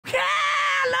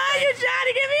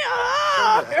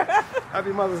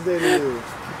Happy Mother's Day to you.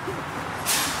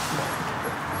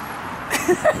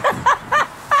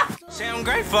 Say I'm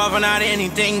grateful for not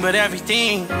anything but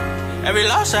everything. Every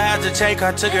loss I had to take,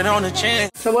 I took it on the chin.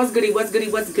 So what's goody, what's goody,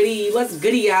 what's goody, what's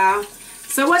goody, y'all?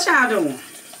 So what y'all doing?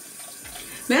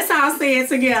 Let's all say it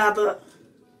together.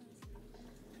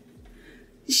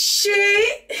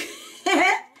 Shit.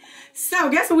 So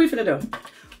guess what we finna do?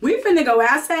 We finna go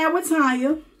outside with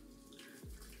Tanya.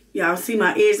 Y'all see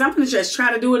my ears. I'm finna just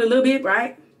try to do it a little bit,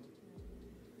 right?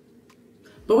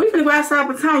 But we finna go outside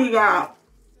with Tanya, y'all.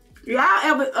 Y'all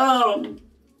ever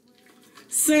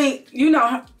seen, you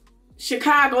know,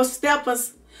 Chicago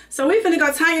steppers? So we finna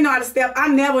go. Tanya know how to step. I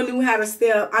never knew how to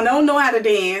step. I don't know how to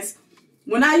dance.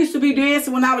 When I used to be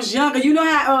dancing when I was younger, you know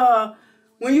how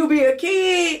when you be a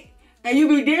kid and you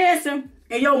be dancing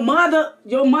and your mother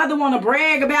want to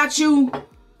brag about you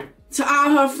to all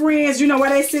her friends, you know,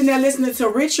 while they sitting there listening to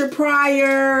Richard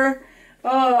Pryor.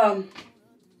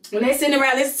 When they sitting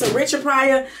around listening to Richard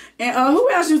Pryor, and who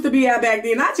else used to be out back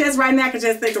then? I just right now can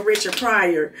just think of Richard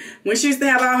Pryor. When she used to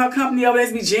have all her company over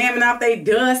there, be jamming out they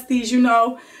dusties, you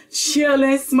know,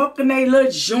 chilling, smoking they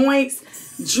little joints,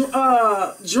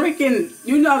 drinking,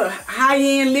 you know, the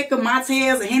high-end liquor,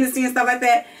 Montels and Hennessy and stuff like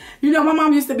that. You know, my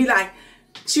mom used to be like,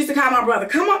 she used to call my brother,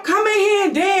 come in here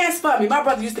and dance for me. My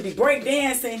brother used to be break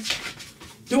dancing,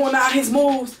 doing all his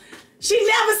moves. She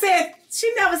never said,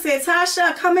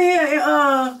 Tasha, come in here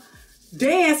and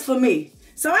dance for me.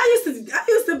 So I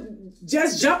used to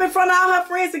just jump in front of all her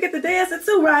friends to get the dancing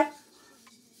too, right?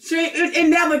 It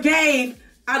never gave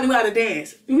I knew how to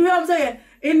dance. You know what I'm saying?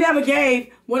 It never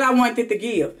gave what I wanted it to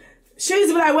give. She used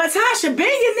to be like, well, Tasha, bend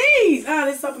your knees. Oh,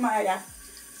 this is something my y'all.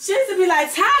 She used to be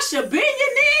like, Tasha, bend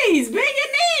your knees, bend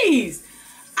your knees.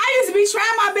 I used to be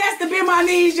trying my best to bend my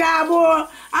knees, y'all, boy.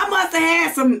 I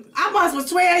must was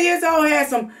 12 years old, had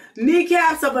some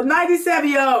kneecaps of a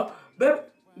 97-year-old.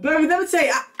 But baby, let me tell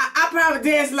you, I probably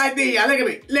dance like this, y'all. Look at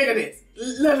me. Look at this.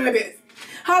 Look at this.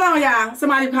 Hold on, y'all.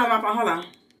 Somebody called my phone. Hold on.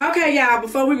 Okay, y'all,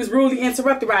 before we was rudely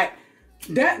interrupted, right?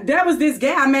 That was this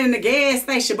guy I met in the gas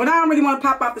station, but I don't really want to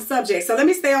pop off the subject. So let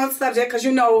me stay on the subject, because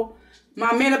you know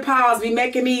my menopause be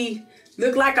making me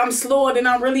look like I'm slower than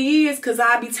I really is, because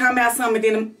I be talking about something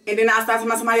and then I start talking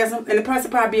about somebody else, and the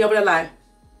person probably be over there like,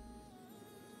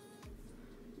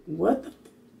 what the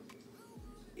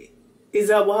is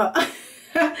up with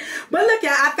her? But look,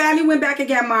 y'all, I finally went back and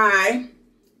got my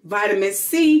vitamin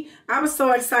C. I was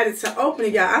so excited to open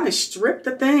it, y'all. I done stripped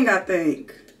the thing, I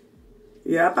think.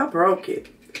 Yep, I broke it.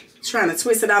 Trying to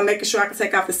twist it out, making sure I can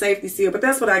take off the safety seal, but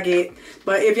that's what I get.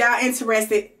 But if y'all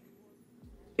interested,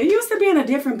 it used to be in a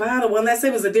different bottle, well, unless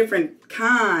it was a different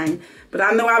kind. But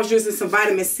I know I was using some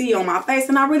vitamin C on my face,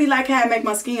 and I really like how it make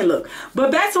my skin look.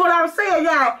 But back to what I was saying,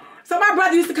 y'all. So my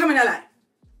brother used to come in there like,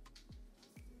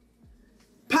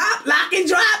 pop, lock, and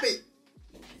drop it.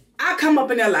 I come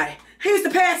up in there like, he used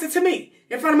to pass it to me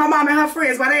in front of my mom and her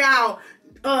friends while they all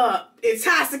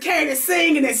intoxicated,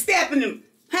 singing and stepping and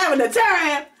having a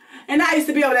time. And I used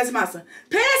to be over there to my son,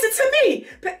 pass it to me.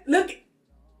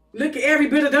 Look at every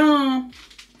bit of dumb.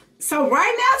 So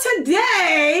right now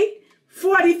today,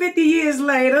 40, 50 years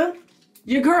later,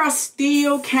 your girl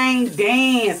still can't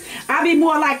dance. I be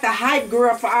more like the hype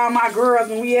girl for all my girls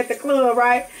when we at the club,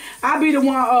 right? I be the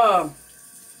one,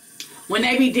 when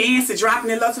they be dancing, dropping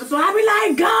it low to the floor, I be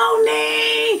like, go,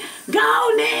 Nee,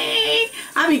 go, Nee.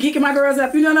 I be geeking my girls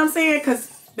up, you know what I'm saying? Because,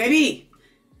 baby,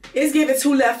 it's giving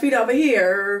 2 left feet over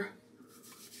here.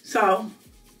 So,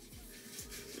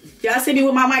 y'all see me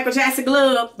with my Michael Jackson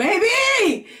glove.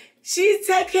 Baby, she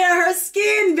take care of her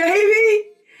skin, baby.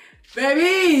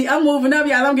 Baby, I'm moving up,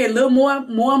 y'all. I'm getting a little more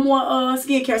and more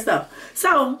skincare stuff.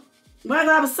 So, like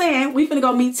I was saying, we finna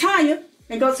go meet Tanya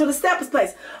and go to the Steppers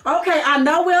place. Okay, I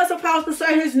know we're supposed to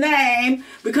say his name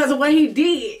because of what he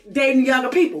did dating younger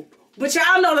people. But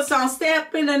y'all know the song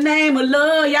Step in the Name of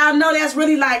Love. Y'all know that's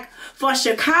really like for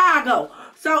Chicago.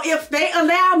 So if they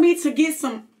allow me to get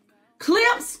some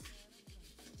clips,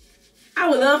 I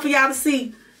would love for y'all to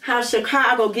see how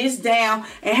Chicago gets down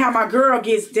and how my girl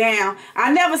gets down.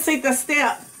 I never see the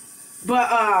step, but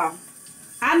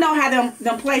I know how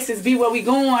them places be where we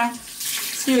going.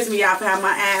 Excuse me, y'all, for having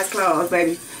my eyes closed,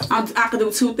 baby. I can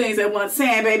do 2 things at one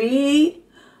time, baby.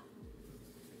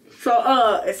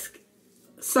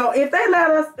 So if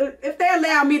they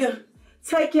allow me to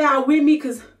take y'all with me,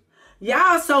 cause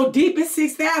y'all so deep in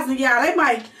 6,000, y'all,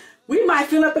 we might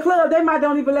fill up the club. They might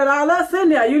don't even let all us in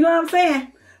there. You know what I'm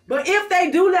saying? But if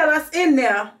they do let us in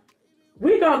there,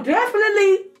 we gonna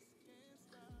definitely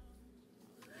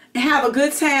have a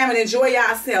good time and enjoy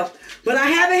ourselves. But I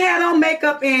haven't had on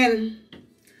makeup in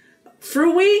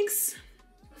few weeks,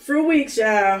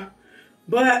 y'all.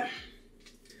 But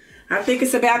I think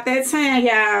it's about that time,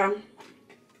 y'all.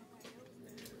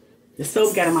 The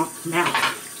soap got in my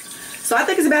mouth. So I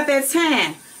think it's about that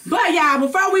time. But y'all,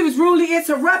 before we was rudely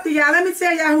interrupted, y'all, let me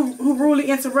tell y'all who rudely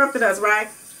interrupted us, right?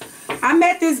 I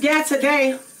met this guy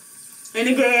today in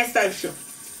the gas station.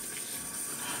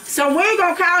 So we ain't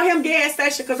gonna call him gas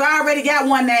station because I already got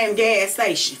one named gas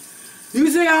station.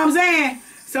 You see what I'm saying?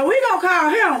 So we gonna call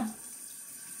him.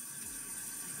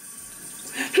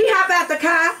 He hopped out the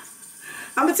car.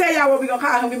 I'm gonna tell y'all what we gonna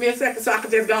call him. Give me a second so I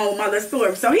can just go on with my little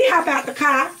story. So he hopped out the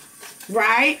car,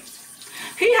 right?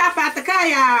 He hopped out the car,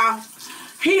 y'all.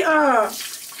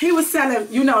 He was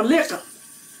selling, you know, liquor.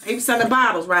 He was selling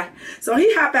bottles, right? So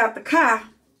he hopped out the car.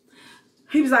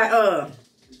 He was like,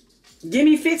 give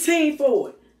me 15 for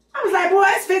it. I was like, boy,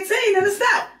 it's 15 in the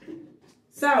store.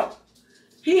 So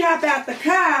he hopped out the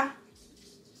car.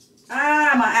 My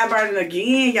eye burning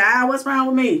again, y'all. What's wrong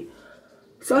with me?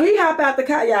 So he hopped out the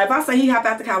car, y'all. If I say he hopped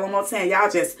out the car one more time, y'all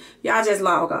just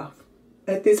log off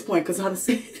at this point, because I'm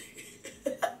saying.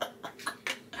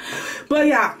 But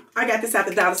y'all, I got this at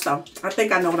the dollar store. I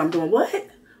think I know what I'm doing. What?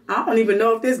 I don't even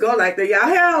know if this go like that. Y'all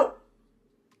help.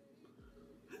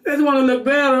 I just want to look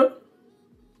better.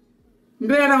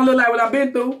 Better don't look like what I've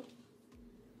been through.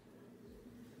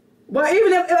 But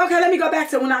even if, okay, let me go back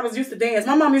to when I was used to dance.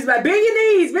 My mom used to be like, bend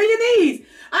your knees, bend your knees.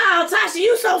 Oh, Tasha,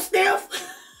 you so stiff.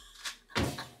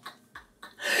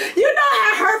 You know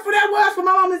how hurtful that was for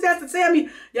my mom to just to tell me.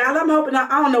 Y'all, I'm hoping, I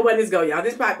don't know where this go, y'all.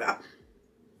 This probably,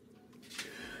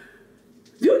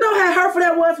 you know how hurtful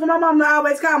that was for my mom to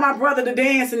always call my brother to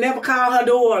dance and never call her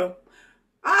daughter.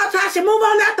 Oh, Tasha, move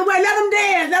on out the way. Let them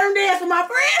dance. Let them dance for my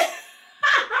friend.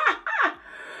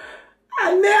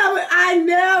 I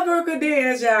never could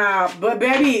dance, y'all. But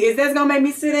baby, is that gonna make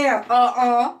me sit down?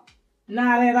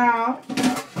 Not at all.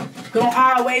 Gonna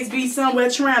always be somewhere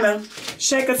trying to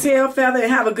shake a tail feather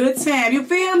and have a good time. You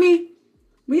feel me?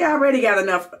 We already got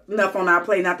enough on our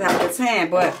plate not to have a good time,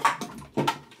 but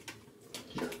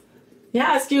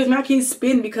y'all excuse me, I keep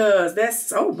spitting because that's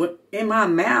so in my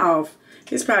mouth.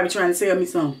 It's probably trying to tell me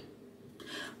something.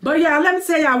 But y'all, let me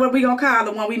tell y'all what we gonna call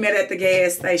the one we met at the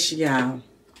gas station, y'all.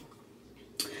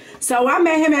 So I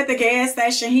met him at the gas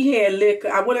station. He had liquor.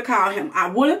 I would have called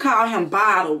him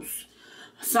bottles.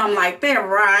 Something like that,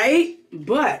 right?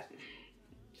 But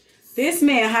this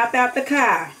man hopped out the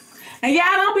car. And y'all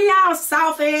don't be all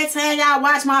soft every time y'all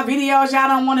watch my videos. Y'all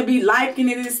don't want to be liking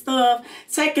it and stuff.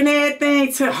 Taking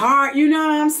everything to heart. You know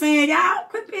what I'm saying? Y'all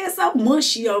quit being so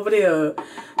mushy over there.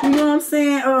 You know what I'm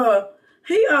saying?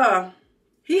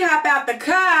 He hopped out the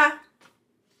car.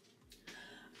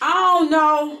 I don't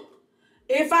know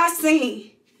if I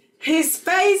seen his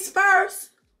face first,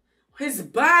 his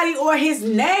body, or his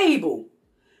navel.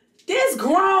 This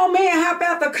grown man hopped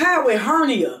out the car with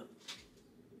hernia.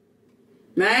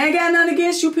 Now, I ain't got nothing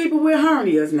against you people with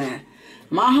hernias now.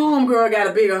 My homegirl got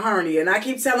a bigger hernia, and I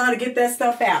keep telling her to get that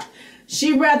stuff out.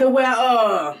 She rather wear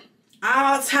all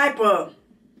type of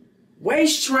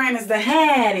waist trainers to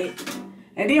hide it.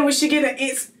 And then when she get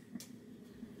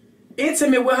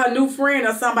intimate with her new friend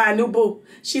or somebody, new boo,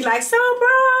 she like,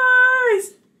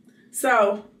 surprise!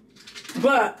 So,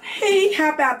 but he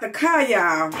hopped out the car,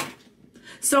 y'all.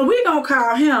 So we gonna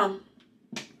call him.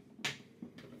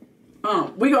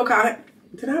 We gonna call him.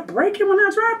 Did I break it when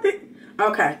I dropped it?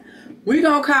 Okay. We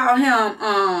gonna call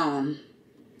him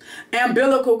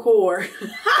umbilical cord.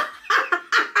 I'm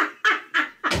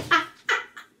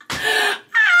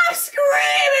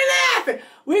screaming laughing.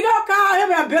 We gonna call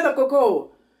him umbilical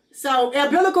cord. So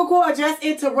umbilical cord just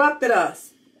interrupted us.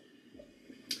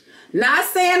 Not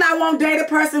saying I won't date a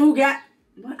person who got.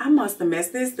 But I must have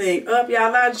messed this thing up,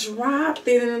 y'all. I dropped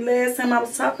it in the last time I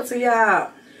was talking to y'all.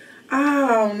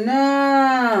 Oh,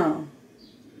 no.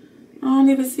 I don't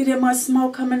even see that much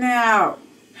smoke coming out.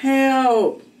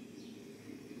 Help.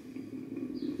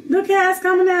 Look how it's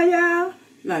coming out, y'all.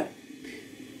 Look.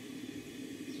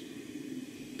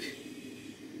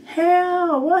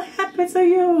 Hell, what happened to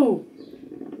you?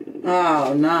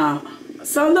 Oh, no.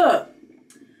 So, look.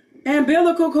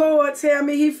 Umbilical cord tell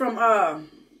me he from,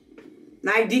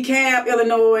 like DeKalb,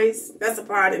 Illinois. That's a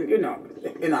part of, you know,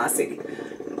 our city.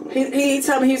 He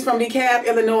told me he's from DeKalb,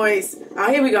 Illinois.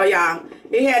 Oh, here we go, y'all.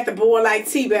 It had the board like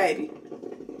tea, baby.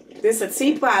 This a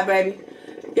teapot, baby.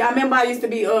 Y'all remember I used to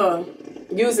be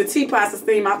using teapots to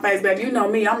steam my face, baby. You know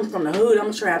me, I'm from the hood.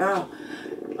 I'm gonna try it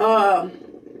all.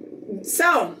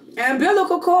 So,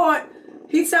 umbilical cord,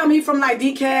 he told me he from like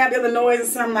DeKalb, Illinois or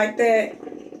something like that.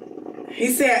 He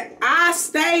said, I'm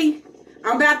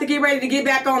about to get ready to get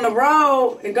back on the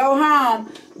road and go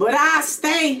home, but I'll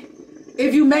stay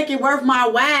if you make it worth my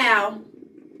while.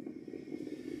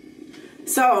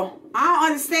 So I don't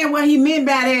understand what he meant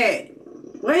by that.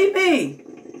 What do you mean?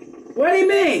 What do you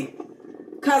mean?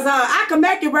 Cause I can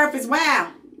make it worth his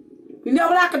while. You know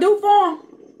what I can do for him?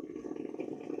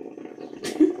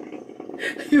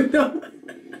 You know,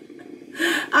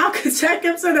 I could take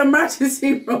him to the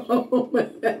emergency room.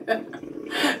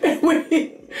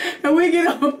 and we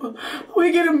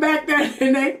get him back there,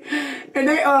 and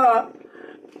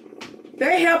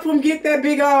they help him get that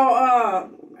big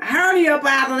old hernia up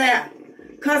out of there.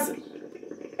 Cause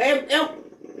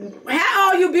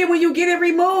how old you be when you get it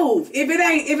removed? If it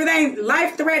ain't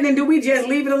life threatening, do we just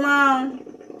leave it alone?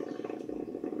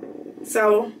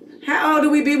 So how old do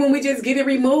we be when we just get it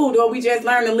removed, or we just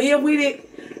learn to live with it?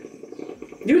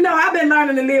 You know, I've been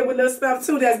learning to live with little stuff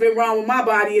too that's been wrong with my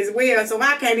body as well, so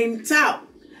I can't even talk.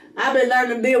 I've been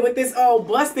learning to deal with this old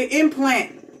busted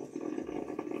implant.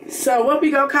 So what we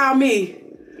gonna call me?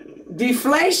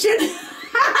 Deflation?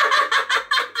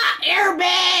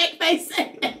 Airbag, they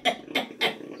say.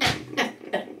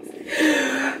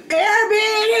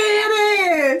 Airbag, it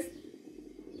is.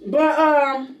 But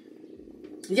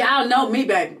y'all know me,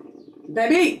 baby.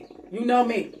 Baby, you know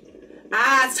me.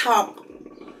 I talk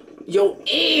your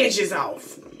edges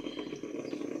off.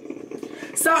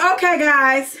 So, okay,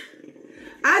 guys.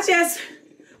 I just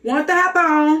want to hop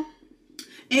on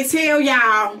and tell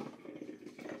y'all,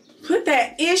 put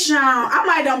that ish on. I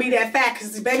might don't be that fat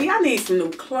because, baby, I need some new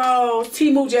clothes.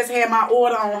 Temu just had my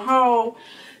order on hold.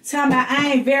 Tell me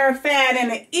I ain't verified in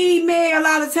the email. A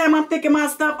lot of time I'm thinking my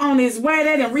stuff on its way.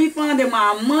 They done refunded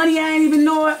my money. I ain't even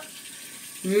know it.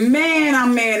 Man,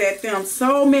 I'm mad at them.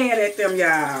 So mad at them,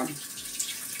 y'all.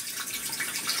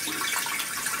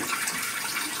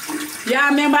 Y'all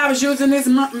remember I was using this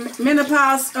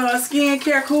menopause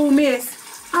skincare Cool Mist.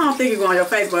 I don't think it's going on your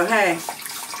face, but hey.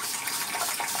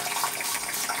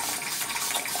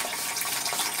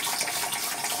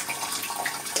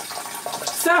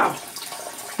 So,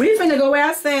 we finna go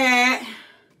outside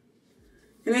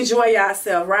and enjoy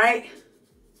yourself, right?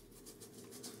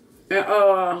 And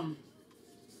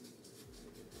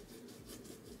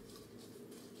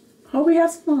hope we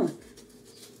have some fun.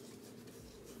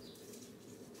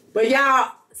 But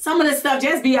y'all, some of this stuff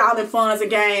just be all in funs and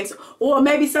games. Or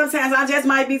maybe sometimes I just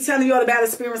might be telling you all about the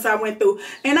experience I went through.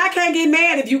 And I can't get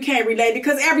mad if you can't relate,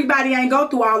 because everybody ain't go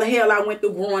through all the hell I went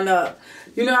through growing up.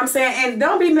 You know what I'm saying? And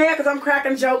don't be mad because I'm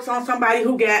cracking jokes on somebody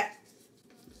who got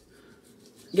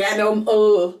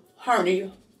no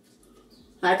hernia.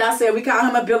 Like I said, we call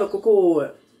him umbilical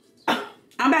cord.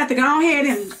 I'm about to go ahead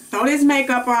and throw this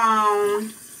makeup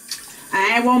on.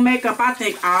 I ain't want makeup, I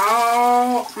think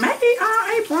maybe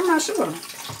all April, I'm not sure.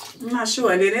 I'm not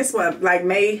sure. And then it's what, like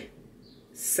May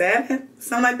 7th,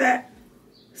 something like that.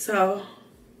 So,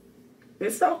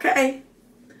 it's okay.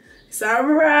 It's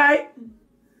alright.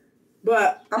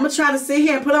 But I'm going to try to sit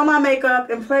here and put on my makeup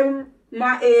and play with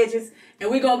my edges.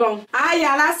 And we going to go. Alright,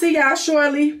 y'all, I'll see y'all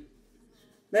shortly.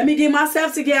 Let me get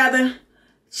myself together.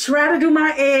 Try to do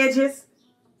my edges.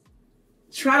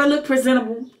 Try to look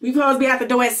presentable. We supposed to be at the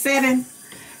door at 7.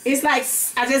 It's like,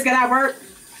 I just got out of work.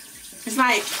 It's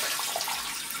like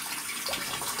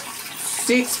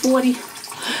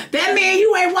 6:40. That mean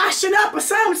you ain't washing up or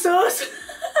something, sus.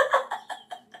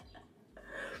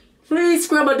 Please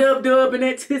scrub a dub and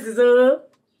that tisses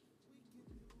up.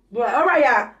 But, alright,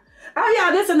 y'all. Oh,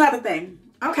 y'all, this is another thing.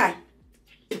 Okay.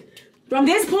 From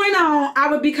this point on, I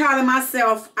would be calling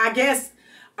myself, I guess,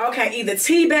 okay, either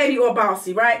T-Baby or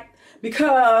Bossy, right?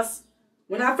 Because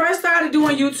when I first started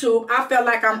doing YouTube, I felt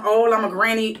like I'm old, I'm a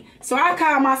granny. So I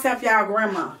call myself y'all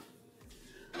grandma.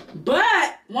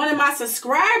 But one of my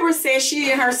subscribers said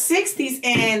she in her 60s,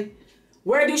 and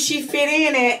where do she fit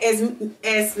in at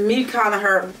as me calling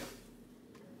her,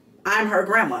 I'm her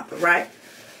grandmother, right?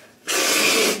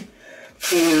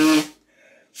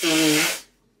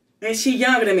 And she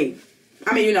younger than me.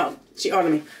 I mean, you know, she older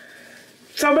than me.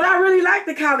 So, but I really like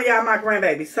to call y'all my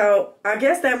grandbaby. So, I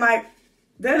guess that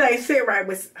ain't sit right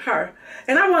with her.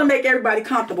 And I want to make everybody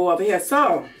comfortable over here.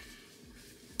 So,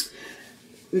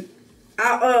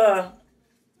 I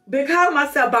been calling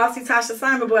myself Bossy Tasha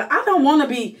Simon, but I don't want to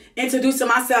be introducing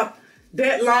myself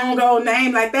that long old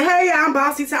name like that. Hey, I'm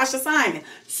Bossy Tasha Simon.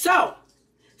 So,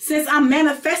 since I'm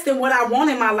manifesting what I want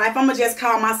in my life, I'm going to just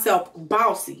call myself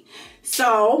Bossy.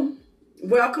 So,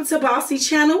 welcome to Bossy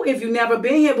Channel. If you've never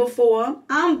been here before,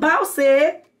 I'm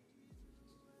Bossy.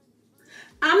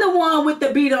 I'm the one with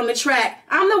the beat on the track.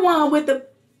 I'm the one with the...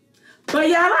 But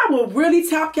y'all, I will really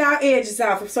talk y'all edges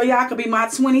off so y'all can be my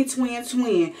twin.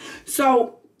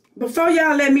 So, before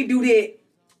y'all let me do that,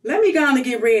 let me go on and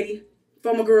get ready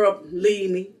for my girl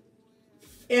leave me.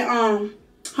 And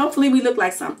hopefully we look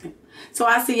like something. So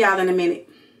I'll see y'all in a minute.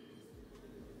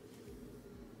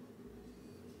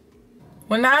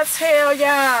 When I tell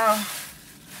y'all,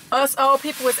 us old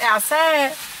people is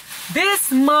outside, this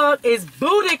mug is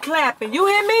booty clapping. You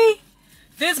hear me?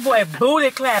 This boy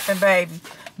booty clapping, baby.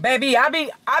 Baby, I be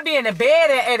in the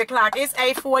bed at 8 o'clock. It's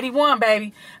 8:41,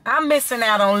 baby. I'm missing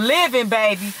out on living,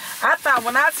 baby. I thought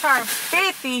when I turned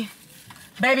 50,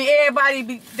 baby,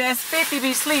 everybody that's 50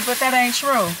 be asleep, but that ain't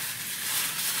true.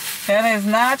 That is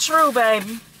not true,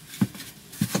 baby.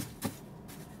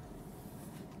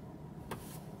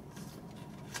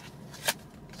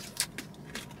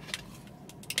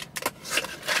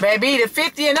 Baby, the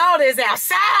 50 and older is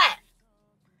outside.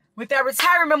 With that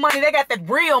retirement money, they got that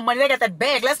real money. They got that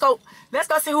bag. Let's go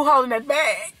see who holding that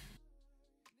bag.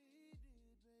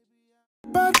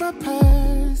 About my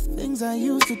past, things I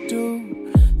used to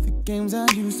do, the games I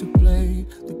used to play,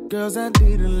 the girls I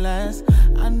didn't last.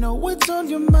 I know what's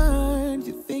on your mind.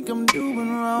 You think I'm doing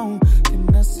wrong.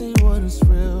 Can I say what is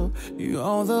real?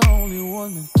 You're the only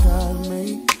one that tried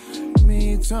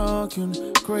me talking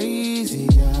crazy.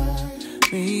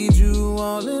 I need you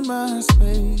all in my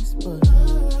space, but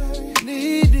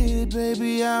need it,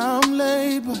 baby. I'm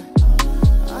late, but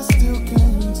I still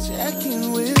can't check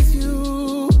in with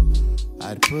you.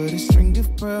 I'd put a string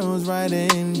of pearls right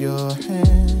in your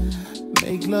hand,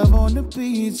 make love on the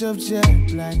beach of jet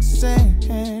black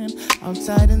sand,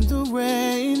 outside in the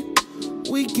rain.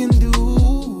 We can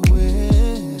do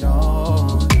it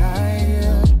all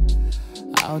night.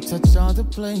 I'll touch all the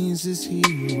places he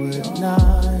would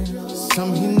not.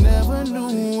 Some he never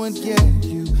knew would get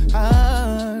you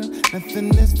high.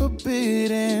 Nothing is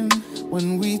forbidden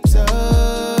when we touch.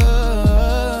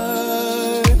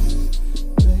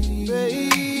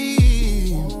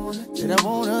 Baby, that I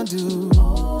wanna do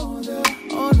all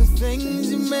the things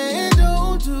you man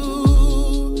don't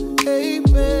do. Hey,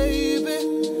 baby,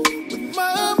 with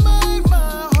my mind,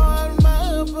 my heart,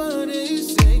 my body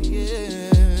singing.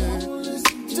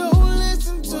 Don't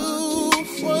listen to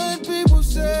what people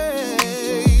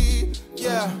say.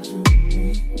 Yeah.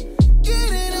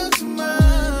 Get it out to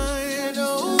mine.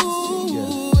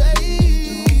 Oh,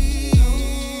 hey.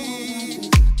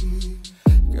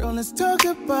 Girl, let's talk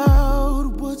about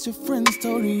what your friends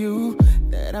told you.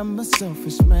 That I'm a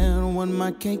selfish man, want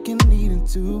my cake and eat it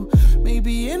too.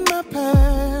 Maybe in my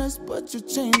past, but you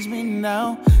changed me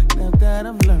now. Now that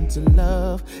I've learned to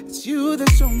love, it's you that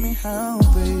show me how,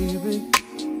 baby.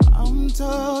 I'm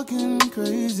talking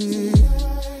crazy.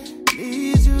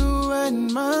 Need you right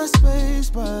in my space,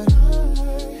 but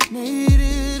need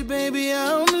it, baby.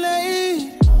 I'm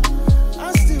late.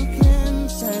 I still can't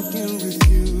check in with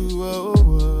you. Oh.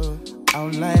 I'll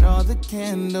light all the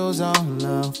candles all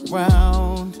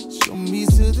around. Show me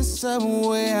to the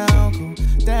subway, I'll go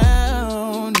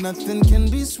down. Nothing can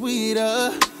be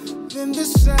sweeter than the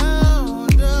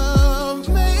sound of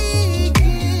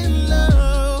making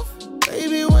love.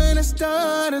 Baby, when I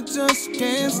start, I just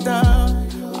can't stop.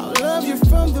 I'll love you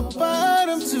from the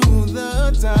bottom to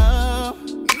the top.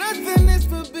 Nothing is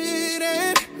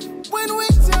forbidden when we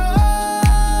talk.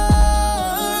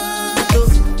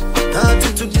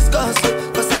 Nothing to discuss,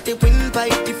 cause I take win by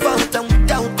default and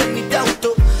without any doubt.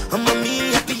 I'm a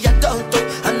me happy adult.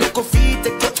 I no go feed the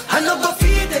girl, I no go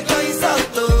feed the guys out.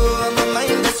 I'm a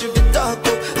mindless you the talk.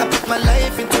 I put my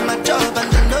life into my job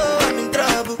and I know I'm in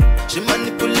trouble. She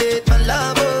manipulate my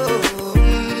love.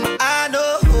 I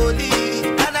know holy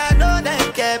and I know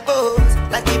that get boss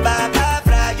like the Baba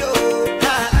Frayo.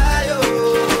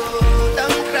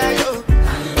 Don't cry yo.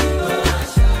 I need to go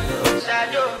and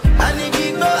shadow. I need to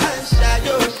go and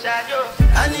shadow.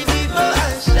 I need to go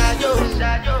and shadow.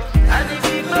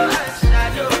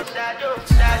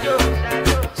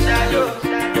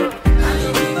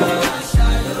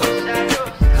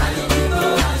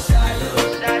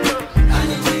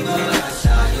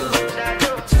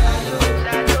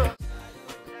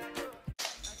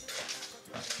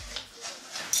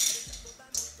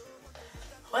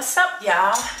 What's up,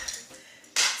 y'all?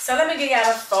 So let me get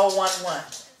y'all the 411.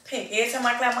 Pink, every time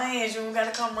I clap my hands, you don't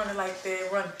gotta come running like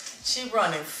that. She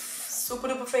running super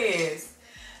duper fast.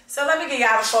 So let me get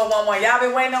y'all the 411. Y'all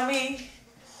been waiting on me?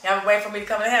 Y'all been waiting for me to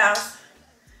come in the house?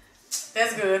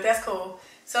 That's good, that's cool.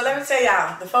 So let me tell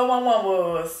y'all, the 411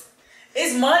 was,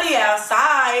 it's money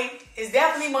outside. It's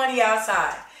definitely money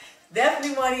outside.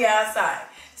 Definitely money outside.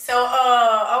 So,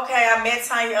 okay, I met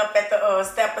Tanya up at the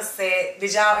Stepper set.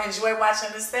 Did y'all enjoy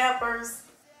watching the Steppers?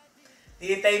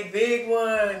 Did they big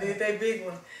one? Did they big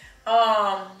one?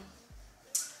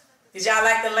 Did y'all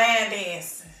like the land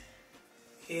dance?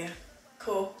 Yeah,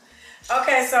 cool.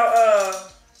 Okay, so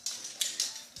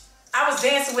I was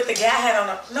dancing with the guy I had on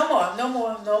a no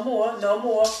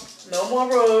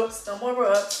more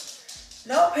rubs.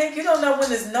 No, Pink, you don't know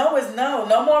when it's no is no.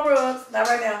 No more rubs. Not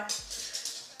right now.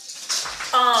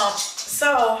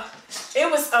 So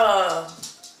it was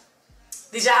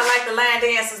did y'all like the line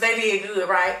dances? They did good,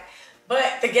 right?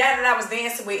 But the guy that I was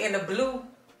dancing with in the blue,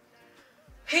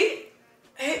 he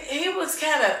was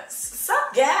kind of, some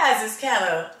guys is kind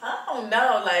of, I don't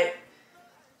know, like,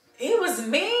 he was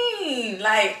mean.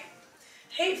 Like,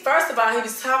 first of all, he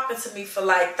was talking to me for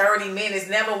like 30 minutes,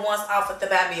 never once offered to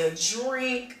buy me a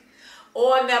drink,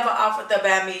 or never offered to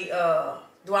buy me,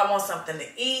 do I want something to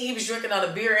eat? He was drinking on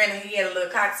a beer and he had a little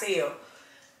cocktail.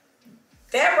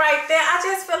 That right there, I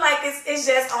just feel like it's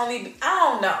just only, I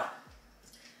don't know.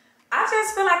 I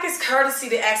just feel like it's courtesy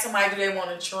to ask somebody, do they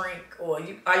want a drink? Or are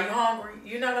you hungry?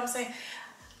 You know what I'm saying?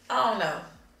 I don't know.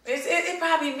 It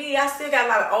probably me. I still got a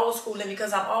lot of old school in me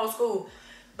because I'm old school.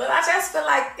 But I just feel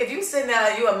like if you sitting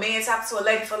there, you a man talking to a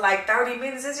lady for like 30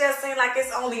 minutes, it just seems like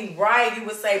it's only right you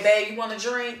would say, babe, you want a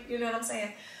drink? You know what I'm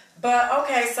saying? But,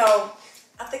 okay, so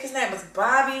I think his name was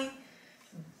Bobby.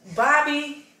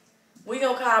 Bobby, we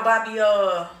gonna call Bobby,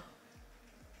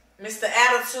 Mr.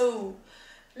 Attitude.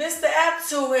 Mr.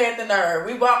 Attitude had the nerve.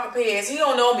 We walking past. He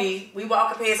don't know me. We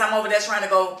walking past. I'm over there trying to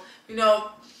go, you know,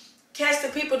 catch the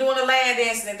people doing the line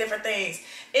dancing and different things.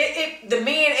 The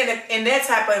men in that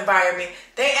type of environment,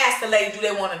 they asked the lady, do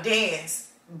they want to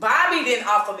dance? Bobby didn't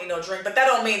offer me no drink, but that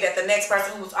don't mean that the next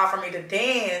person who was offering me to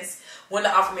dance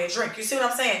wouldn't offer me a drink. You see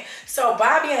what I'm saying? So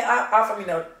Bobby ain't offered me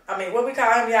no, I mean, what we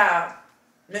call him, y'all?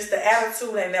 Mr.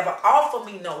 Attitude ain't never offered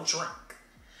me no drink.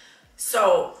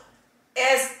 So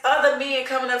as other men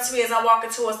coming up to me as I'm walking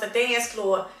towards the dance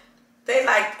floor, they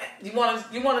like, you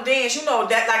want to dance? You know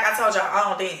that, like I told y'all, I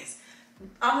don't dance.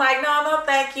 I'm like, no,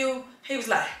 thank you. He was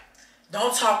like,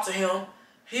 don't talk to him.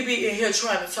 He be in here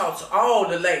trying to talk to all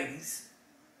the ladies.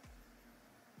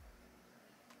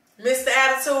 Mr.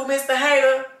 Attitude, Mr.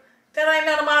 Hater, that ain't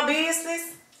none of my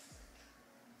business.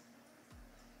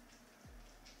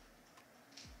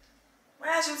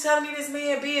 Why is you telling me this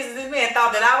man business? This man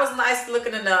thought that I was nice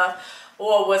looking enough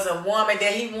or was a woman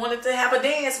that he wanted to have a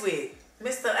dance with.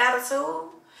 Mr. Attitude.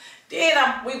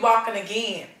 Then we walking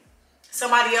again.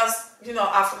 Somebody else, you know,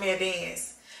 offered me a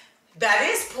dance. By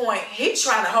this point, he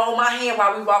trying to hold my hand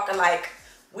while we walking like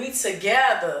we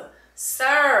together.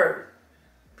 Sir,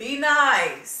 be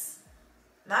nice.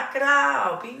 Knock it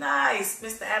out. Be nice,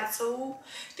 Mr. Attitude.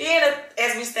 Then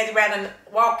as we steady around and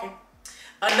walking,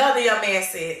 another young man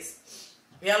says,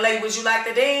 young lady, would you like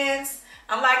to dance?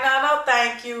 I'm like, no,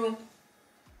 thank you.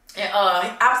 And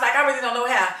I was like, I really don't know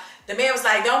how. The man was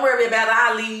like, don't worry about it.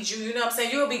 I'll lead you. You know what I'm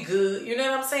saying? You'll be good. You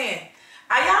know what I'm saying?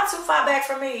 Are y'all too far back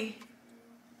from me?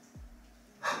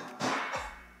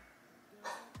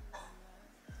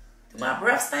 Do my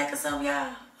breath stink or something,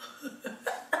 y'all?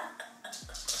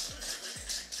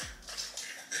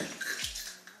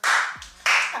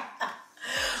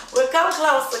 Well, come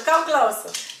closer. Come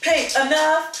closer. Pink,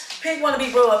 enough. Pink want to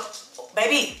be rubbed.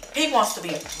 Baby, Pink wants to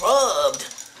be rubbed.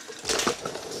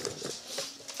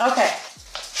 Okay.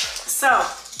 So,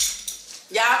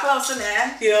 y'all closer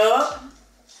now. Yup.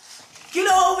 Get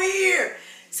over here.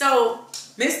 So,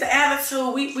 Mr.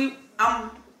 Attitude,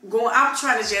 I'm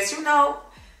trying to just, you know,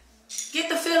 get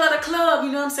the feel of the club.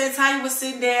 You know what I'm saying? Tanya was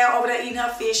sitting there over there eating her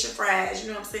fish and fries. You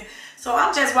know what I'm saying? So,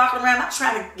 I'm just walking around. I'm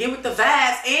trying to get with the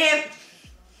vibes. And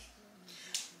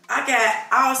I got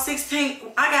all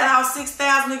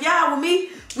 6,000 of y'all with me.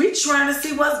 We trying to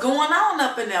see what's going on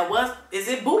up in there. Is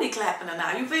it booty clapping or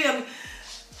not? You feel me?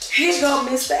 Here go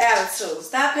Mr. Attitude.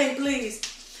 Stop it, please.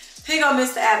 Here go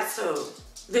Mr. Attitude.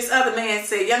 This other man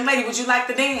said, young lady, would you like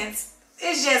to dance?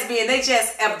 It's just being, they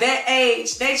just, at that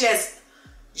age, they just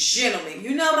gentlemen.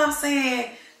 You know what I'm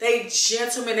saying? They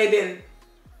gentlemen. They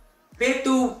been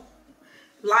through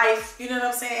life. You know what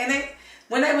I'm saying? And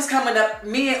when they was coming up,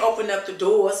 men opened up the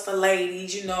doors for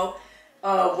ladies, you know.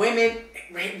 Women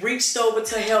reached over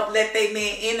to help let their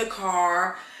man in the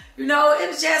car. You know, it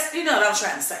was just, you know what I'm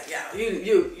trying to say, y'all.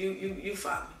 You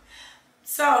follow me.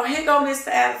 So, here go Mr.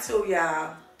 Attitude,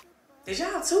 y'all. Is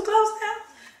y'all too close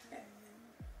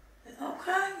now?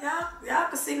 Okay, y'all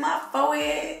can see my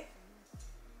forehead.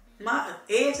 My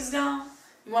edge is gone.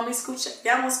 You want me to scoot?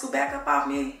 Y'all want to scoot back up off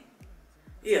me?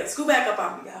 Yeah, scoot back up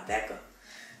off me, y'all. Back up.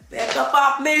 Back up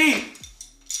off me.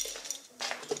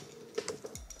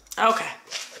 Okay.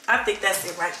 I think that's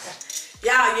it right there.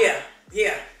 Y'all,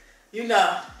 yeah. You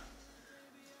know,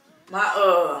 my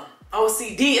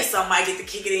OCD or something might get to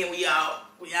kick it in with y'all.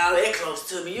 Y'all that close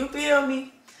to me. You feel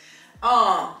me?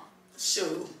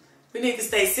 Shoot. We need to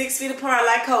stay 6 feet apart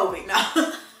like COVID. No.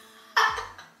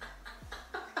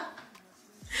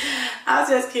 I was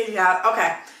just kidding y'all.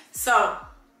 Okay. So,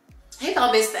 here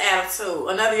go Mr. Attitude.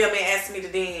 Another young man asked me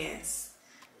to dance.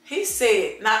 He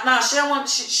said, nah, she don't want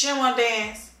to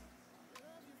dance.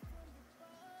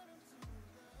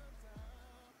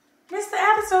 Mr.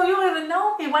 Attitude, you don't even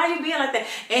know me. Why you being like that?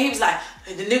 And he was like,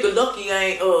 hey, the nigga lucky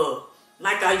ain't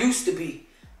like I used to be.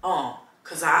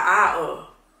 Cause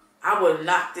I would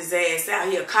knock his ass out.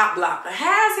 He a cop blocker.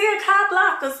 How's he a cop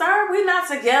blocker, sir? We not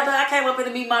together. I came up here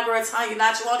to meet my girl Tanya.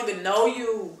 Not you won't even know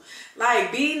you.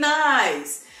 Like, be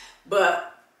nice.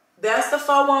 But that's the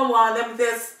 411. Let me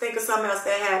just think of something else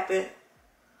that happened.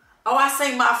 Oh, I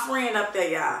seen my friend up there,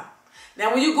 y'all.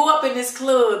 Now, when you go up in this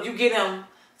club, you get them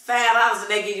 $5 and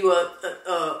they give you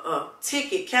a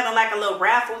ticket, kind of like a little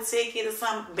raffle ticket or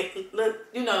something.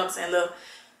 You know what I'm saying? A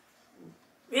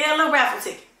little raffle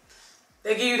ticket.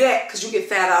 They give you that because you get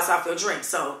 $5 off your drink.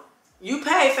 So you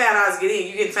pay $5 to get in,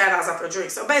 you get $5 off your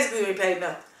drink. So basically you ain't paid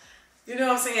nothing. You know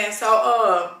what I'm saying?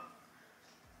 So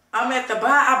I'm at the bar.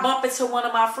 I bump into one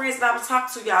of my friends that I was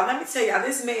talking to, y'all. Let me tell y'all,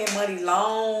 this man money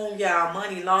long, y'all.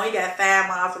 Money long. He got 5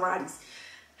 Maseratis.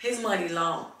 His money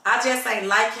long. I just ain't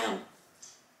like him.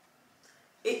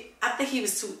 I think he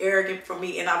was too arrogant for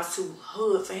me and I was too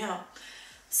hood for him.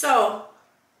 So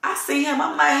I see him.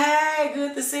 I'm like, hey,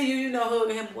 good to see you. You know,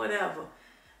 hugging him, whatever.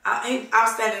 I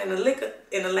was standing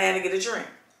in the line to get a drink.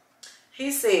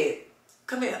 He said,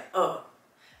 come here. I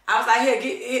was like,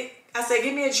 here, I said,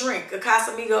 give me a drink. A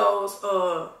Casamigos,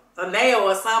 a nail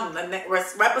or something. A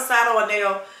Reposado or a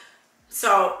nail.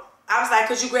 So I was like,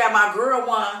 could you grab my girl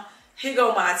one? Here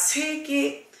go my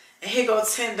ticket. And here go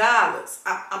 $10.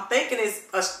 I'm thinking it's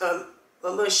a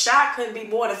little shot couldn't be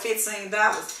more than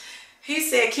 $15. He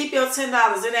said, keep your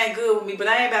 $10. It ain't good with me, but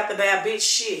I ain't about to buy a bitch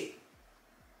shit.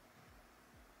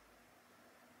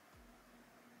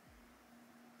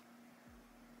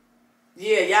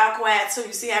 Yeah, y'all quiet too.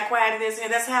 You see how quiet it is here?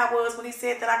 That's how it was when he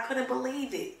said that. I couldn't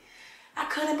believe it. I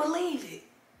couldn't believe it.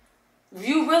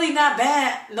 You really not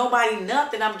bad. Nobody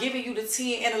nothing. I'm giving you the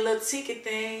 10 and a little ticket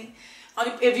thing.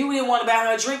 If you didn't want to buy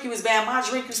her a drink, you was buying my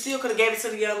drink, you still could have gave it to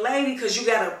the young lady because you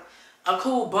got a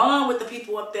cool bond with the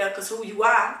people up there because who you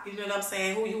are. You know what I'm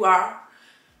saying? Who you are.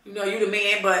 You know, you the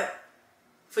man. But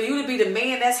for you to be the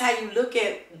man, that's how you look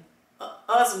at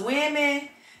us women.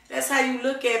 That's how you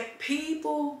look at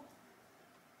people.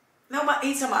 Nobody,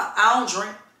 he talking about, I don't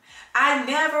drink. I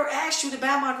never asked you to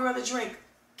buy my girl a drink.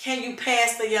 Can you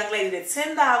pass the young lady the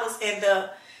 $10 and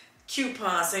the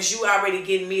coupon since you already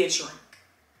getting me a drink?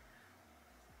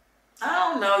 I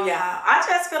don't know, y'all. I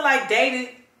just feel like dating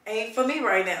ain't for me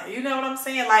right now. You know what I'm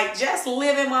saying? Like, just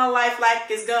living my life like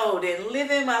it's golden.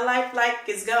 Living my life like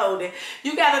it's golden.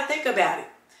 You got to think about it.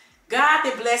 God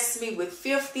that blessed me with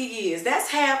 50 years. That's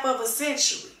half of a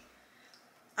century.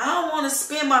 I don't want to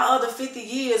spend my other 50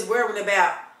 years worrying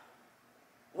about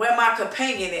where my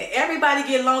companion at. Everybody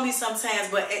get lonely sometimes,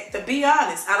 but to be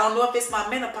honest, I don't know if it's my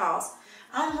menopause.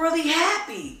 I'm really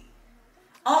happy.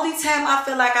 Only time I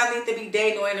feel like I need to be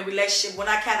dating or in a relationship when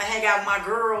I kind of hang out with my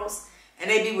girls and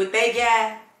they be with their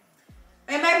guy.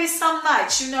 And maybe some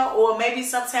nights, you know, or maybe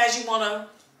sometimes you want to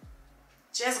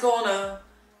just go on a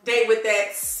date with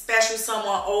that special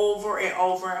someone over and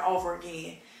over and over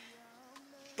again.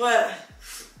 But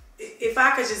if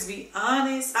I could just be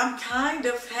honest, I'm kind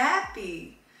of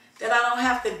happy that I don't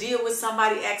have to deal with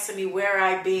somebody asking me where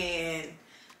I've been,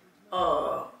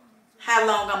 how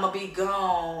long I'm going to be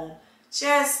gone.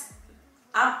 Just,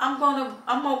 I'm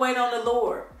gonna wait on the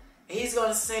Lord. And he's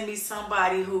gonna send me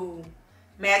somebody who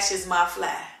matches my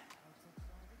fly.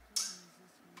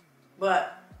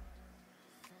 But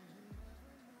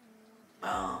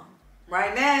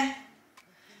right now,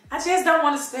 I just don't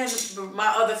want to spend my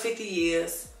other 50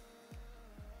 years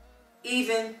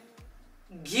even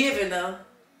giving her,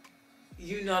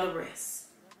 you know the rest.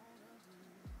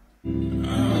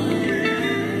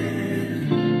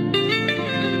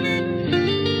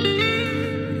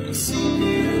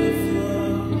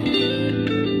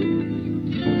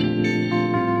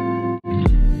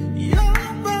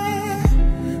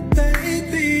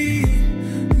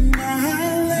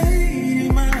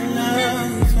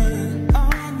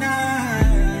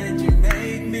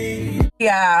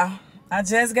 Yeah, I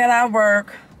just got out of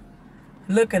work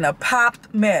looking a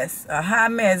popped mess, a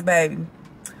hot mess, baby.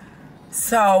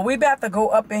 So we about to go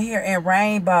up in here in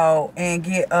Rainbow and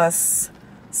get us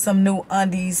some new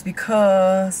undies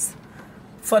because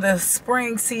for the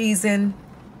spring season,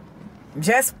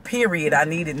 just period, I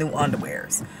needed new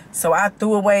underwears. So I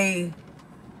threw away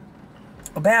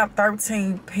about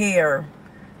 13 pair.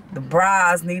 The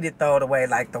bras needed thrown away.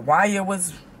 Like the wire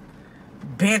was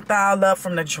bent all up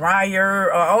from the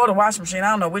dryer or the washing machine.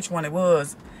 I don't know which one it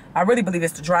was. I really believe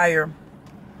it's the dryer.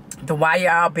 The wire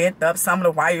all bent up. Some of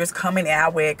the wires coming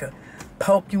out where it could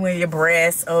poke you in your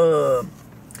breast.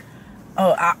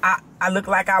 I look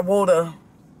like I wore the,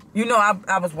 you know,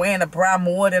 I was wearing the bra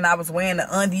more than I was wearing the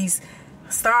undies.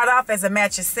 Start off as a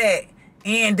matching set,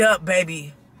 end up,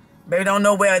 baby don't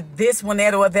know where this one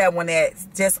at or that one at.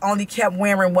 Just only kept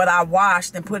wearing what I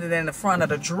washed and put it in the front of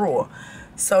the drawer.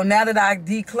 So now that I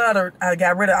decluttered, I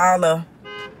got rid of all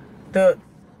the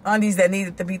undies that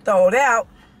needed to be thrown out.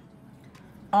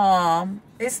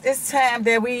 It's time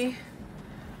that we.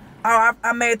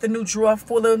 I made the new drawer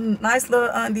full of nice little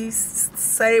undies.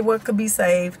 Save what could be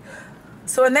saved.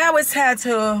 So now it's time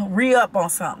to re-up on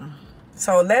something.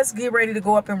 So let's get ready to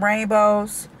go up in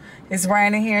rainbows. It's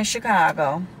raining here in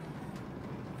Chicago.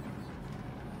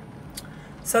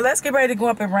 So let's get ready to go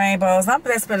up in rainbows. I'm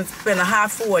gonna spend a high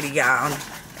 40, y'all.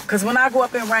 Cause when I go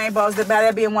up in rainbows,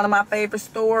 that be in one of my favorite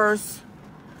stores.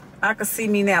 I can see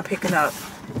me now picking up.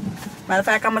 Matter of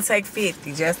fact, I'm gonna take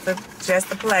 50 just to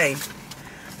play.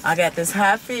 I got this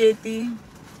high 50.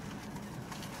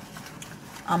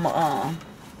 I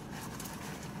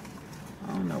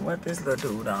don't know what this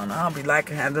little dude on. I don't be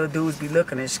liking how little dudes be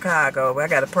looking in Chicago. But I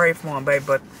gotta pray for them, baby.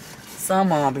 But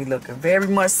some of them be looking very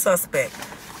much suspect.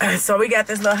 So we got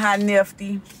this little high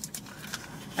nifty.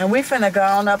 And we finna go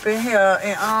on up in here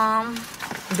and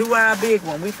do our big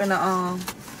one. We finna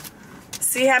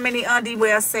see how many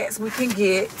underwear sets we can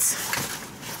get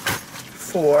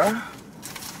for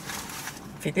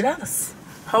 $50.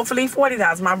 Hopefully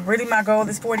 $40. My goal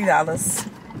is $40.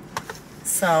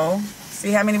 So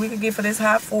see how many we can get for this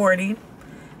high 40.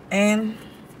 And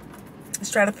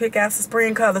let's try to pick out some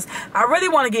spring colors. I really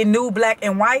want to get new black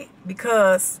and white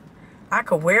because I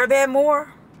could wear that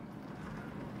more.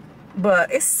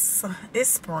 But it's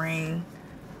spring.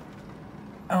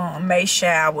 May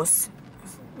showers.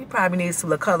 We probably need some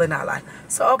little color in our life.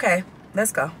 So okay,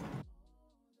 let's go.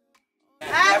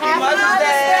 Happy Mother's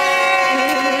Day!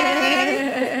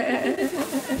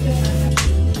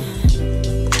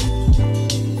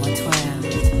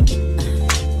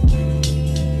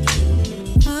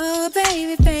 Oh,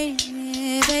 baby,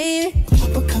 baby, baby.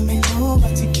 We're coming over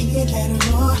to give you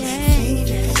that raw.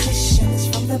 Favorite position is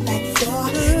from the back door.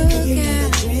 Girl, you know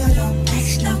the drill, don't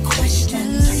ask no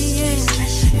questions.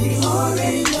 You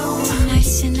already know.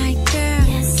 Nice tonight, girl.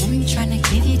 Yes. I'm trying to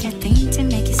give you that thing to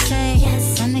make you say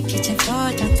yes. On the kitchen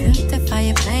floor, don't build the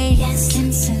fireplace. Yes.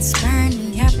 Incense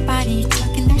burning, your body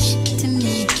talking that shit to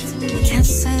me.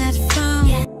 Cancel that phone.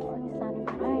 Yes.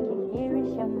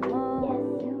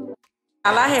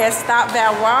 I had stopped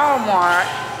at Walmart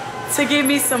to get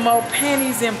me some more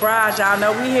panties and bras. Y'all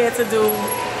know we had to do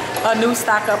a new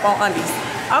stock up on undies.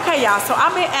 Okay, y'all, so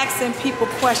I've been asking people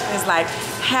questions like,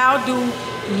 how do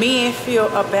men feel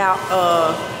about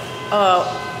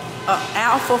an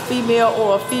alpha female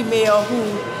or a female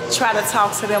who try to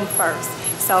talk to them first?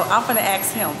 So I'm gonna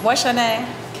ask him. What's your name?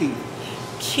 Keith.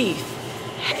 Keith.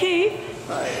 Keith,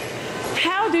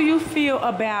 how do you feel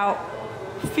about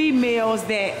females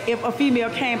that if a female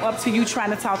came up to you trying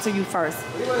to talk to you first?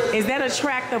 Is that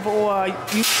attractive or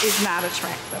it's not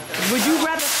attractive? Would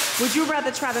you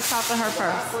rather try to talk to her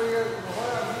first?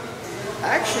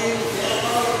 Actually,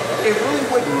 it really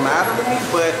wouldn't matter to me,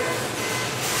 but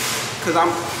because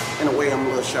in a way, I'm a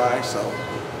little shy, so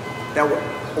that would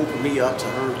open me up to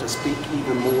her to speak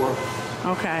even more.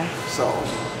 Okay.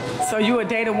 So you would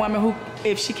date a woman who,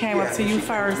 if she came up to you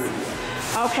first?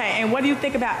 Okay, and what do you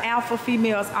think about alpha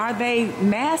females? Are they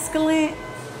masculine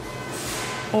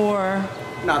or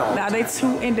not all the are they time,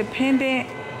 too independent?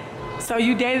 So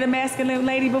you dated a masculine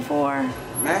lady before?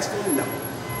 Masculine, no.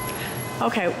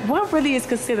 Okay, what really is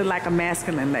considered like a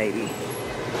masculine lady?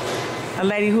 A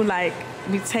lady who like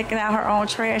be taking out her own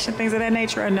trash and things of that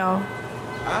nature, or no?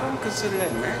 I don't consider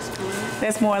that masculine.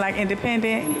 That's more like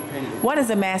independent? Independent. What is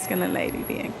a masculine lady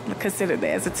then? Considered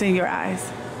as it's in your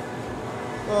eyes?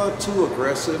 Too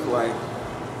aggressive, like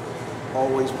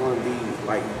always want to be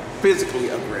like physically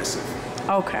aggressive.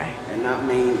 Okay. And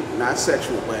not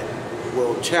sexual, but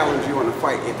will challenge you in a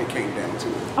fight if it came down to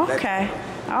it. Okay.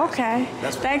 Okay.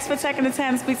 Thanks for taking the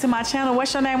time to speak to my channel.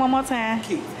 What's your name one more time?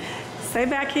 Keith. Say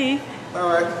back, Keith. All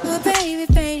right. Oh, baby,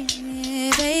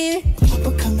 baby, baby.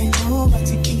 We're coming over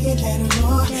to give you that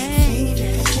raw.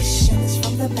 Favorite position is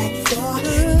from the back door.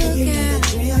 Girl, you know the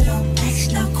drill, don't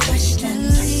ask no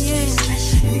questions.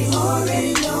 You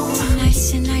already know.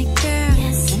 Nice tonight, girl.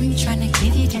 Yes. I'm trying to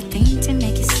give you that thing to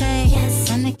make you say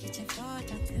yes. On the kitchen floor,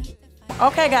 don't build the fire.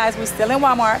 Okay, guys, we're still in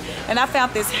Walmart, and I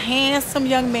found this handsome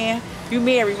young man. You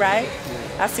married, right?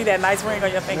 I see that nice ring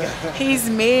on your finger. He's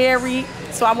married,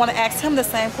 so I want to ask him the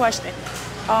same question.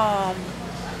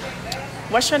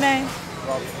 What's your name?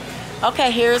 Robert.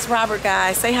 Okay, here's Robert,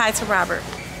 guys. Say hi to Robert.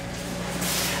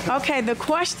 Okay, the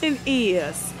question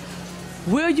is,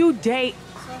 will you date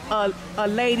a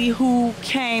lady who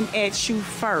came at you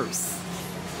first?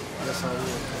 Yes, I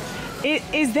would.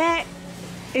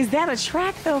 Is that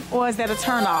attractive or is that a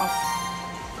turnoff?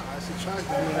 It's attractive.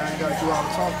 I mean, I ain't got to do all the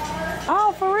talking.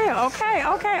 Oh, for real?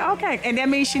 Okay. And that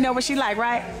means she know what she like,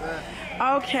 right?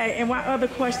 Okay, and my other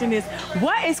question is,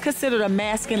 what is considered a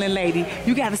masculine lady?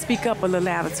 You got to speak up a little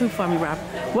louder too for me, Robert.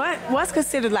 What's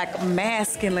considered like a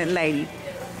masculine lady?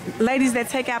 Ladies that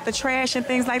take out the trash and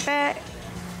things like that?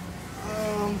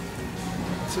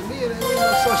 To me, it ain't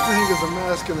no such thing as a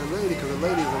masculine lady, because a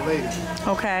lady is a lady.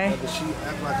 Okay. Whether she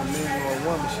act like a man or a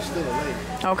woman, she's still a lady.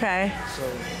 Okay. So,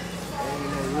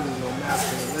 ain't really no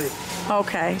masculine lady.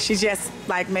 Okay, she's just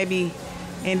like maybe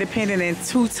independent and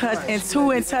too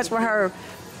in touch with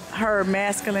her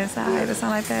masculine side or something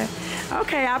like that.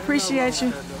 Okay, I appreciate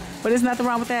you, but there's nothing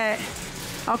wrong with that.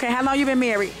 Okay, how long you been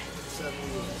married?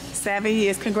 7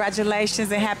 years.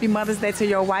 Congratulations and happy Mother's Day to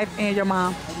your wife and your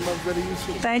mom. Happy Mother's Day to you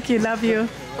too. Thank you, love you.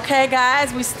 Okay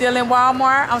guys, we still in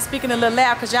Walmart. I'm speaking a little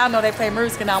loud because y'all know they play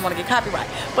music and I don't want to get copyright.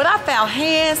 But I found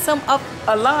handsome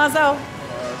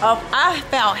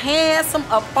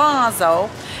Alfonso,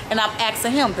 and I'm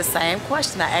asking him the same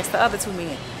question I asked the other two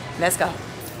men. Let's go.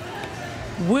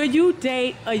 Will you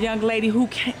date a young lady who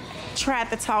tried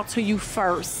to talk to you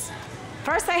first?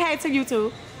 First say hey to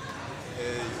YouTube.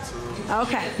 Hey, YouTube.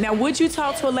 Okay, now would you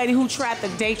talk to a lady who tried to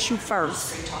date you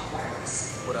first?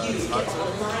 Would I talk to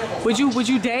her? Would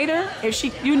you date her if she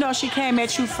came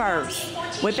at you first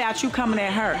without you coming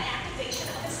at her?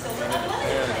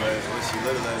 What she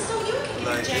look like?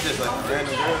 Like, it's just like a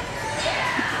random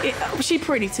girl. She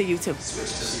pretty to you too.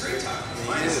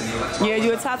 Yeah, you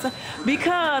would talk to,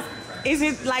 because is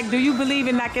it like, do you believe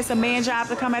in like it's a man's job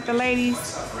to come at the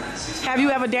ladies? Have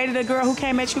you ever dated a girl who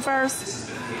came at you first?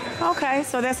 Okay,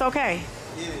 so that's okay.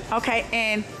 Okay,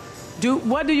 and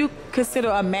what do you consider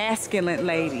a masculine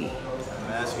lady?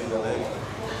 Masculine lady.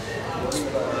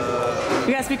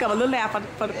 You gotta speak up a little loud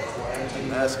for the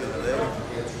Masculine lady.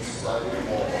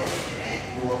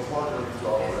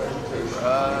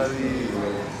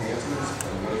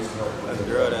 A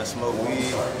girl that smoke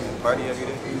weed, party every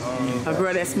day. A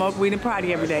girl that smoke weed and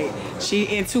party every day. She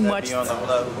in too much. Be on the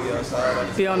block, be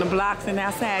outside. Be on the blocks and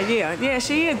outside. Yeah,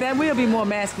 she is. That will be more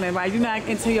masculine, right? You're not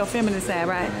into your feminine side,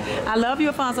 right? I love you,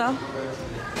 Alfonso.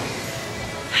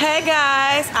 Hey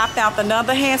guys, I found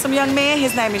another handsome young man.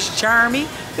 His name is Jeremy.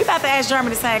 We about to ask Jeremy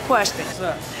the same question. What's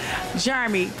up?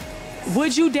 Jeremy,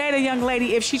 would you date a young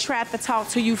lady if she tried to talk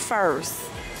to you first?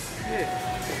 Yeah.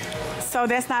 So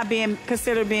that's not being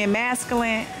considered being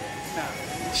masculine? No.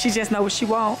 She just know what she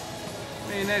want? I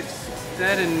mean, that's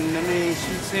that, and I mean,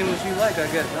 she's saying what she like, I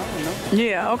guess. I don't know.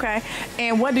 Yeah, okay.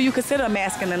 And what do you consider a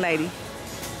masculine lady?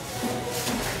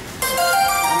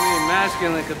 I mean,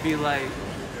 masculine could be like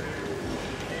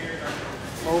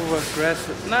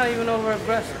over-aggressive. Not even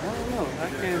over-aggressive. I don't know.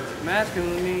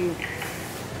 Masculine mean,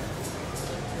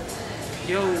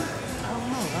 yo,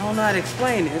 I don't know how to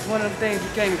explain it. It's one of them things you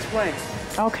can't explain.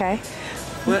 Okay.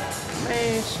 But,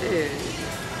 man, shit.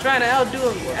 Trying to outdo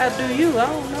you, I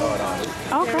don't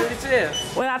know. Okay. Can't really tell.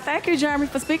 Well, I thank you, Jeremy,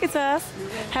 for speaking to us.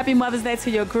 Happy Mother's Day to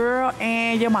your girl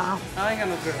and your mom. I ain't got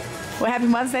no girl. Well, happy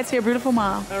Mother's Day to your beautiful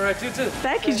mom. All right, you too.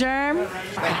 Thank you, Jeremy.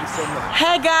 Thank you so much.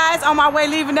 Hey, guys, on my way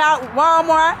leaving out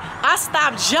Walmart, I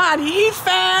stopped Johnny. He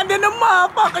found in the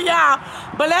motherfucker, y'all.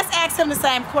 But let's ask him the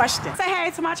same question. Say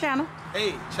hey to my channel.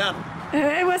 Hey, channel.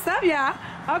 Hey, what's up, y'all?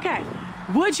 Okay.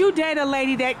 Would you date a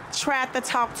lady that tried to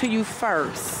talk to you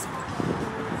first?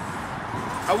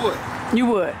 I would. You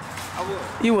would? I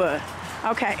would. You would.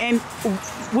 Okay, and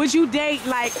would you date,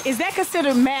 like, is that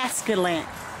considered masculine?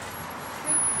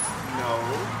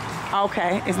 No.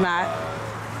 Okay, it's not.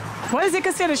 What is it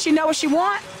considered? She know what she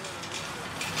want?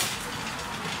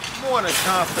 More than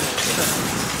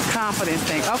confidence. Confidence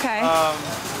thing, okay.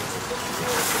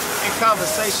 In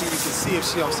conversation, you can see if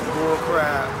she on some bull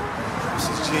crap, if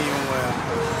she's genuine,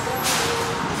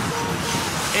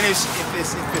 and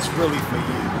if it's really for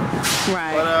you.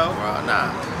 Right. But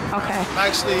nah. Okay.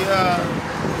 Actually,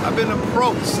 I've been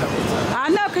approached several times. I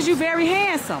know, because you're very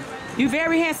handsome. You're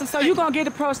very handsome, so you're going to get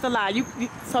approached a lot.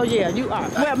 So, yeah, you are.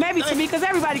 Well, maybe to me, because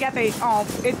everybody got their own.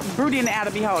 It's beauty in the eye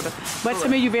of the beholder. But to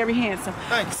me, you're very handsome.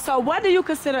 Thank you. So what do you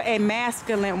consider a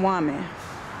masculine woman?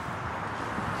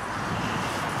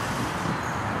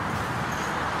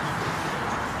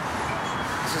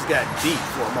 This just got deep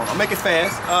for a moment. I'll make it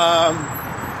fast.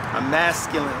 A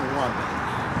masculine woman.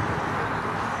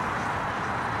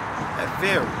 That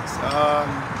varies.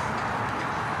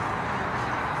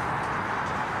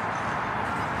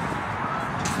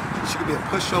 She could be a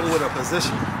pushover with a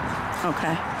position.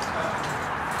 Okay.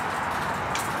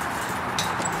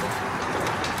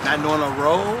 not knowing a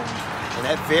role, and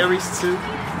that varies too.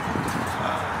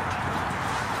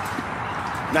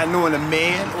 Not knowing a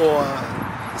man or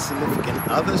a significant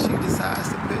other she decides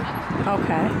to pick.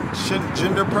 Okay.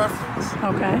 Gender preference.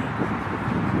 Okay.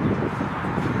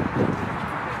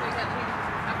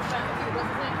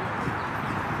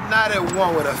 Not at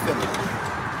one with her feelings.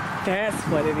 That's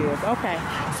what it is. Okay.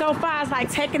 So far as like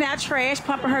taking out trash,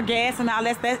 pumping her gas and all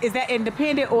that, is that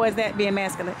independent or is that being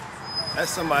masculine?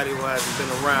 That's somebody who hasn't been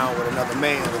around with another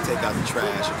man to take out the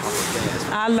trash and pump her gas.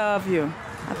 I love you.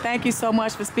 Thank you so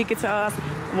much for speaking to us.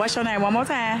 What's your name one more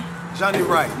time? Johnny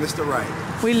Wright, Mr. Wright.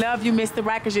 We love you, Mr.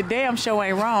 Wright, because your damn show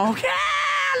ain't wrong.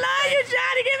 I love you,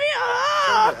 Johnny. Give me a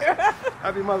hug.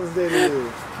 Happy Mother's Day to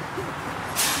you.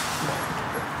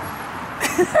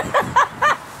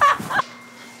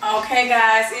 Okay,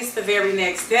 guys, it's the very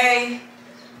next day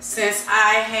since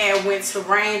I had went to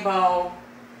Rainbow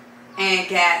and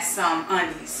got some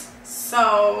undies.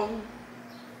 So,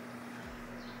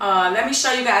 let me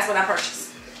show you guys what I purchased.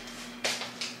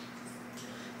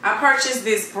 I purchased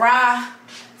this bra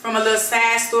from a little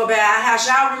side store bag. As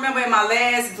y'all remember in my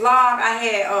last vlog, I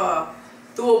had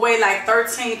threw away like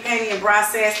 13 panty and bra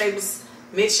sets. They was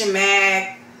Mitch and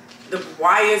Mag, the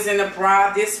wires in the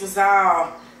bra. This was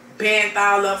all bent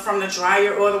all up from the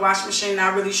dryer or the washing machine.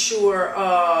 Not really sure.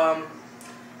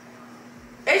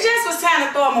 It just was time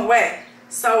to throw them away.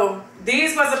 So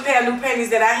these was a pair of new panties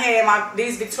that I had.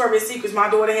 These Victoria's Secrets. My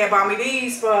daughter had bought me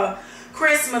these for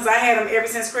Christmas. I had them ever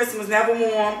since Christmas. Never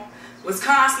worn. Was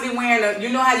constantly wearing them. You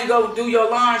know how you go do your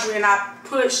laundry and I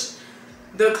push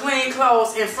the clean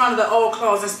clothes in front of the old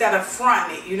clothes instead of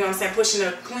fronting it. You know what I'm saying? Pushing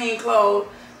the clean clothes,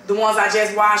 the ones I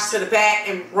just washed, to the back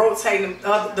and rotating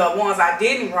the ones I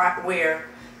didn't wear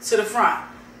to the front.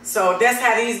 So that's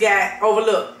how these got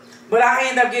overlooked. But I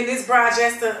ended up getting this bra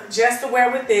just to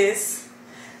wear with this.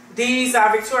 These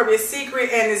are Victoria's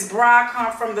Secret, and this bra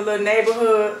come from the little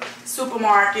neighborhood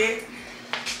supermarket.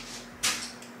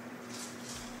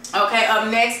 Okay, up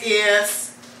next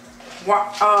is,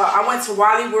 I went to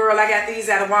Wally World. I got these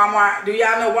at a Walmart. Do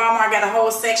y'all know Walmart got a whole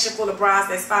section full of bras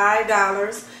that's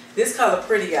 $5. This color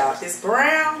pretty, y'all. This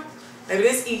brown, baby,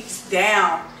 this eats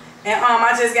down. And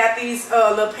I just got these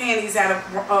little panties at a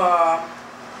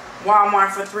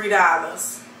Walmart for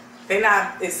 $3. They're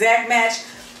not exact match,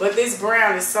 but this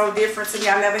brown is so different to me.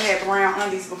 I never had brown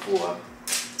undies before.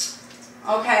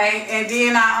 Okay, and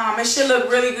then it should look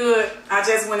really good. I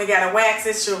just went and got a wax.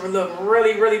 It should look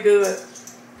really, really good.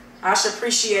 I should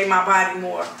appreciate my body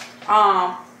more.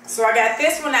 So I got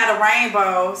this one out of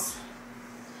Rainbows.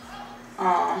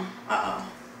 Hold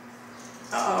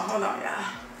on, y'all.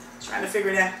 Trying to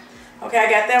figure it out. Okay, I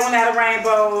got that one out of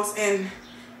Rainbows, and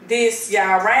this,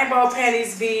 y'all, Rainbow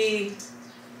panties be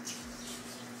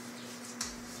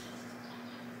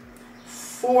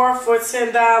 4 for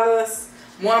 $10.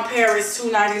 One pair is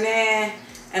 $2.99,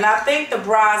 and I think the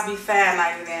bras be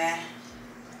 $5.99.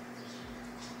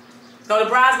 No, the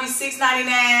bras be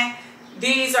 $6.99.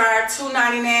 These are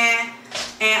 $2.99,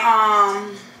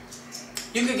 and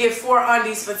you could get 4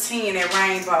 undies for $10 at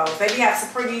Rainbow. They have some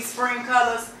pretty spring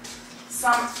colors,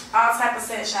 all type of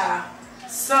sets, y'all.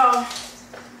 So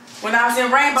when I was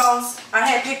in Rainbows, I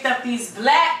had picked up these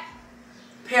black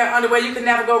pair of underwear. You can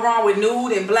never go wrong with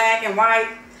nude and black and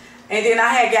white. And then I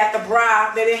had got the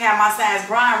bra. They didn't have my size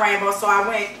bra in Rainbow, so I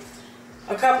went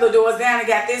a couple of doors down and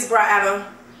got this bra out of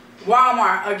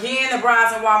Walmart. Again, the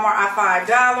bras in Walmart are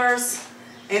 $5.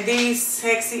 And these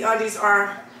sexy undies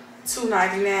are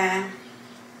 $2.99.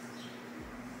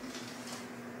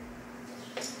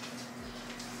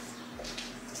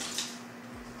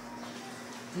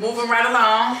 Moving right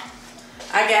along,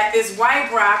 I got this white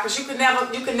bra, because you can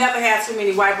never have too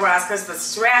many white bras, because the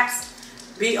straps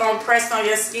be pressed on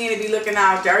your skin and be looking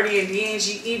all dirty and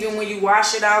dingy. Even when you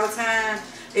wash it all the time,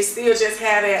 it still just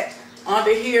have that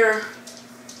under here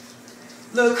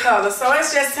little color. So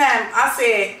it's just time. I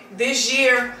said this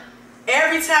year,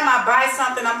 every time I buy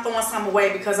something, I'm throwing some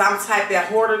away, because I'm the type that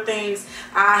hoarder things.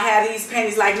 I have these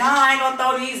panties like, no, I ain't gonna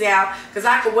throw these out, because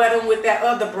I could wear them with that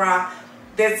other bra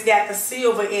that's got the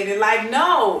silver in it. Like,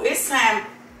 no, it's time.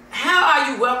 How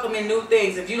are you welcoming new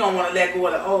things if you don't want to let go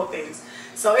of the old things?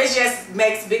 So it just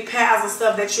makes big piles of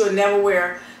stuff that you'll never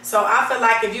wear. So I feel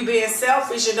like if you're being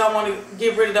selfish and don't want to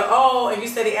get rid of the old, and you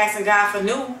steady asking God for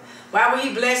new, why would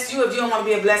he bless you if you don't want to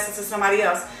be a blessing to somebody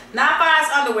else? Not buying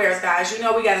underwears, guys. You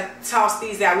know we got to toss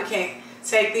these out. We can't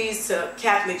take these to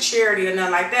Catholic charity or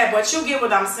nothing like that. But you get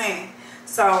what I'm saying.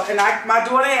 So, and my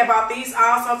daughter had bought these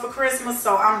also for Christmas,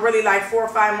 so I'm really like 4 or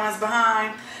 5 months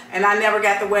behind, and I never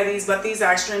got to wear these, but these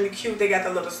are extremely cute. They got the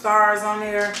little stars on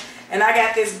there, and I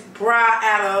got this bra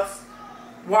out of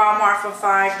Walmart for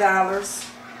 $5.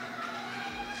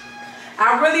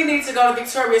 I really need to go to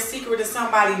Victoria's Secret to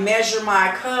somebody measure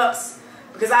my cups,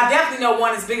 because I definitely know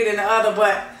one is bigger than the other,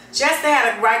 but just to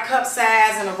have the right cup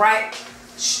size and the right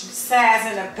size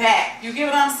in the back. You get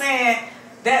what I'm saying?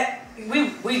 That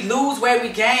we lose weight, we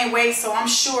gain weight, so I'm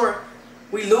sure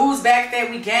we lose back fat,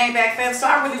 we gain back fat. So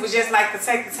I really would just like to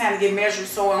take the time to get measured.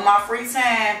 So on my free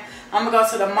time, I'm gonna go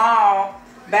to the mall,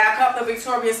 buy a couple of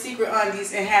Victoria's Secret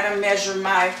undies, and have them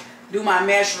do my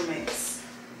measurements.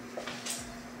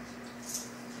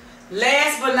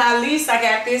 Last but not least, I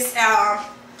got this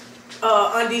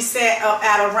undie set up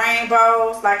out of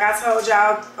rainbows. Like I told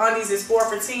y'all, undies is 4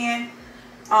 for $10.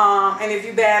 And if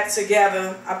you buy it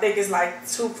together, I think it's like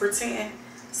 2 for $10.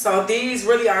 So these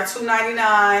really are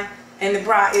 $2.99, and the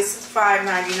bra is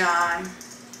 $5.99.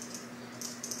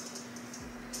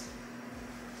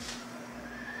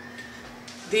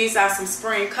 These are some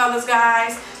spring colors,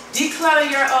 guys. Declutter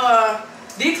y'all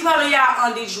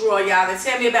undie drawer, y'all, and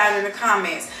tell me about it in the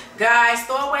comments. Guys,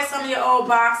 throw away some of your old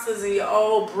boxes and your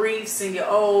old briefs and your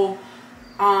old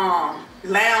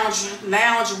lounge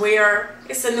wear.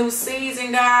 It's a new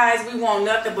season, guys. We want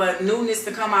nothing but newness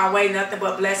to come our way, nothing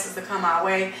but blessings to come our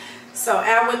way. So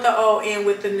out with the old, in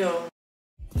with the new.